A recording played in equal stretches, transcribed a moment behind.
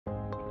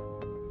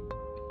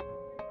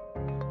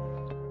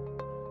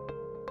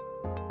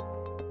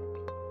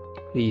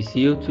The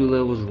CO2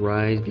 levels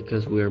rise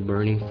because we are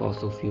burning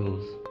fossil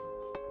fuels.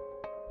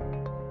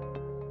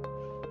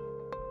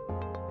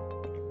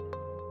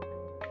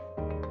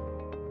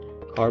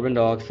 Carbon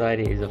dioxide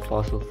is a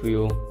fossil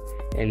fuel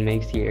and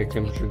makes the air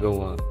temperature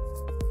go up.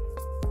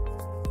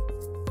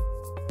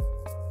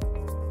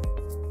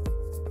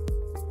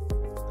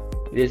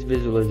 This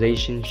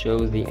visualization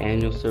shows the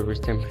annual surface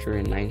temperature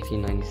in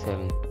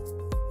 1997.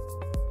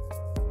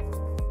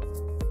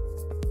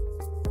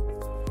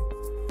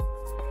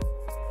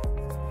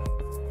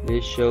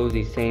 This shows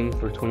the same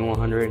for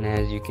 2100, and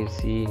as you can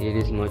see, it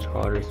is much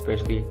hotter,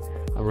 especially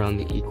around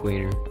the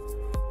equator.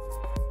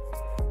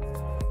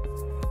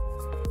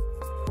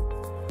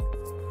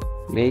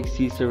 Makes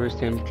sea surface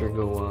temperature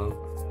go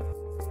up.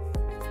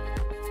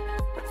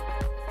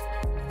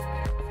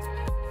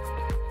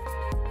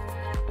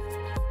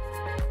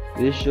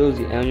 This shows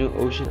the annual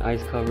ocean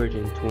ice coverage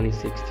in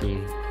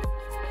 2016.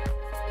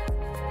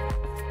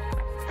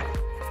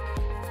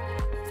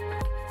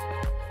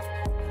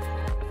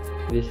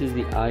 This is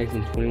the ice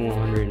in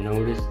 2100.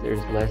 Notice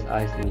there's less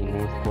ice in the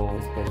North Pole,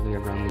 especially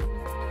around the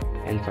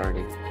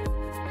Antarctic.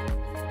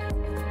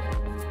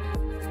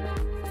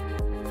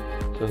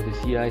 So if the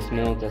sea ice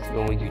melts, that's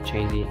going to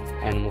change the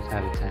animal's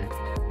habitat,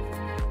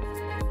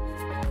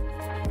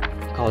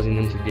 causing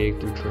them to dig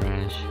through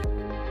trash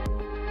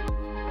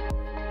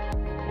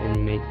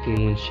and make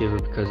penguins shiver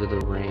because of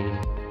the rain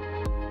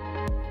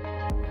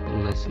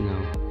and less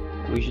snow.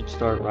 We should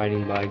start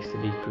riding bikes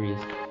to decrease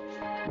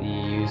the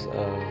use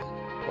of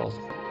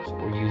fossil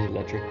fuels or use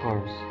electric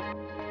cars.